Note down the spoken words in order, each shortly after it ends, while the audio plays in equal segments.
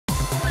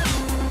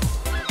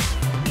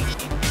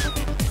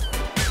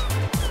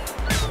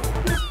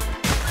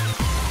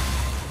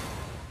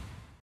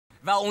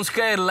Wel, ons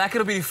kuier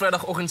lekker op hierdie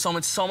Vrydagoggend saam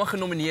met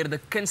saamgenomineerde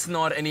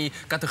kunstenaar in die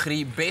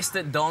kategorie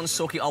Beste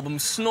Danssokkie-album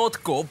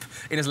Snotkop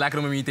en is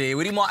lekker om hom hier te hê.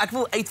 Hoorie, maar ek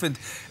wil uitvind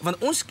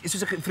want ons,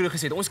 soos ek vroeër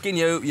gesê het, ons ken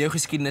jou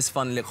geskiedenis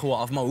van Goa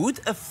af, maar hoe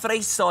het 'n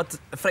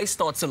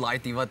Vrystaatse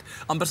laaitie wat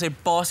amper sy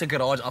pa se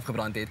garage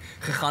afgebrand het,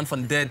 gegaan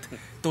van dit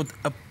tot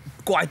 'n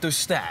kwaito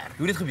ster?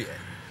 Hoe het dit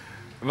gebeur?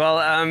 Wel,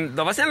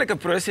 daar was eintlik 'n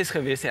proses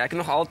geweest. Ek het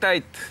nog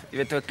altyd, jy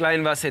weet, toe ek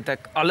klein was, het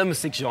ek alle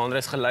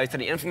musiekgenres geluister.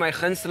 En een van my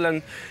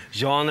gunsteling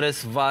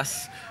genres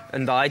was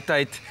in daai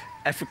tyd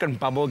African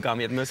bubblegum.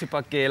 Jy het Mercy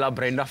Pakela,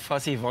 Brenda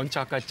Fassie, Von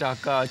Chaka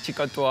Chaka,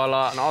 Chika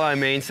Twala en al daai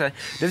mense.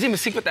 Dis die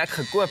musiek wat ek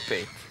gekoop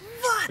het.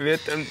 Jy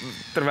weet,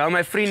 terwyl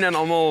my vriende en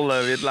almal,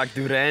 weet, like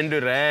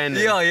Duran.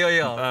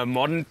 Ja.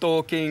 Modern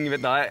Talking, jy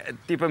weet, daai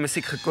tipe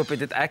musiek gekoop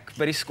het ek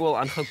by die skool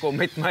aangekom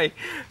met my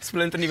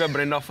splinternuwe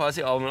Brenda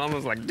Fassie album. En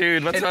almal was like,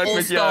 dude, wat's out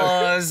met jou?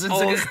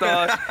 All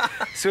Stars.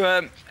 So,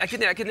 ek het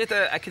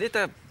net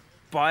 'n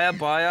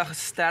baie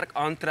sterk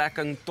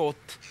aantrekking tot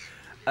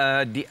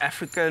die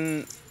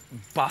African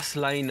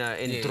baslyne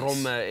en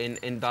drome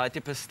en daai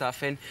tipe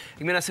stuff. En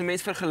ek meen as 'n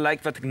mens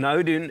vergelyk wat ek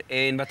nou doen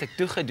en wat ek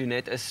toe gedoen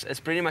het is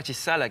pretty much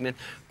dieselfde. Ek meen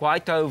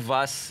kwaito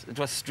was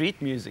street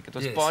music, it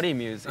was party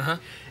music.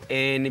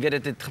 En jy weet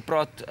dit het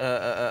gepraat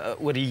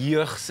oor die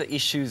jeug se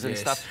issues en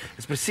stuff.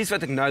 Dis presies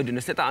wat ek nou doen.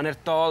 Dis net 'n ander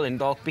taal en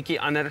dalk bietjie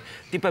ander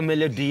tipe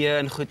melodieë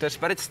en goeters,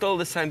 but it's still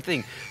the same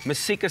thing.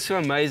 Musiek is so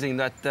amazing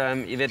that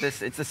jy weet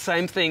it's the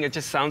same thing, it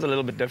just sounds a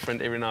little bit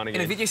different every now and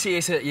again. En ek weet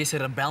jy sê jy's 'n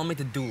rebel met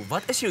 'n doel.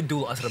 Wat is jou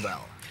doel as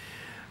rebel?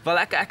 Wel,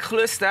 ek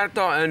glo sterk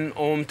daarin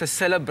om te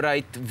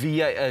celebrate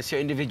wie jy is, jou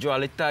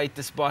individualiteit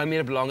is baie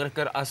meer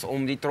belangriker as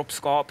om die trop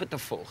skape te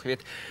volg, jy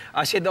weet.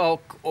 As jy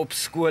dalk op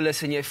skool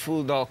is en jy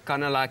voel dalk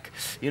kan like,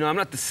 you know, I'm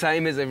not the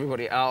same as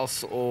everybody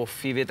else, of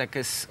jy weet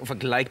of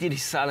ek lyk nie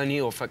dieselfde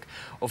nie, of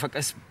ek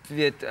is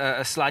weet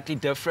slightly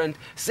different,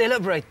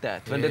 celebrate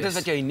that, want dit is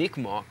wat jou uniek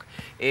maak.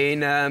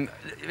 En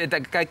weet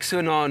ek kyk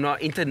so na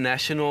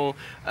international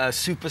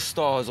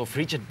superstars of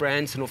Richard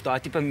Branson of daai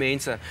tipe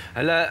mense,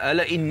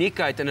 hulle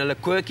uniekheid en hulle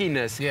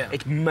quirkiness,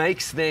 it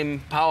makes them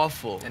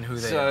powerful. And who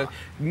they are.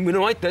 Moet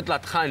nooit dit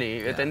laat gaan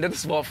nie, weet, en dit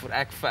is waarvoor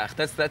ek veg.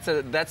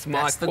 That's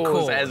my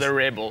cause as a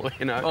rebel,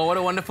 you know. Oh, what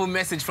a wonderful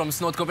message from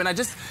Snotkop. And I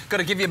just got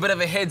to give you a bit of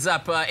a heads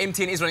up.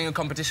 MTN is running a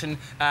competition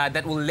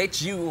that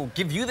will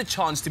give you the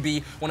chance to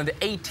be one of the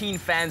 18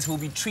 fans who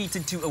will be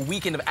treated to a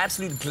weekend of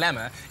absolute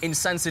glamour in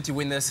Sun City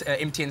when this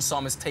MTN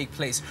Summers take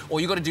place. All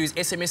you got to do is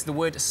SMS the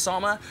word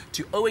summer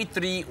to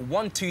 083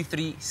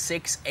 123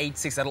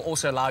 686. That'll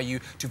also allow you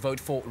to vote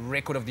for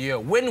Record of the Year.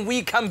 When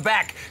we come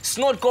back,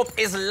 Snotkop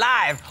is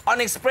live on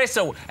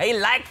Expresso. Hey,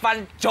 like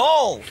van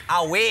Joel.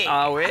 Away.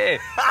 Away.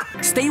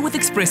 Stay with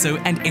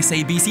Expresso and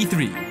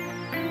SABC3.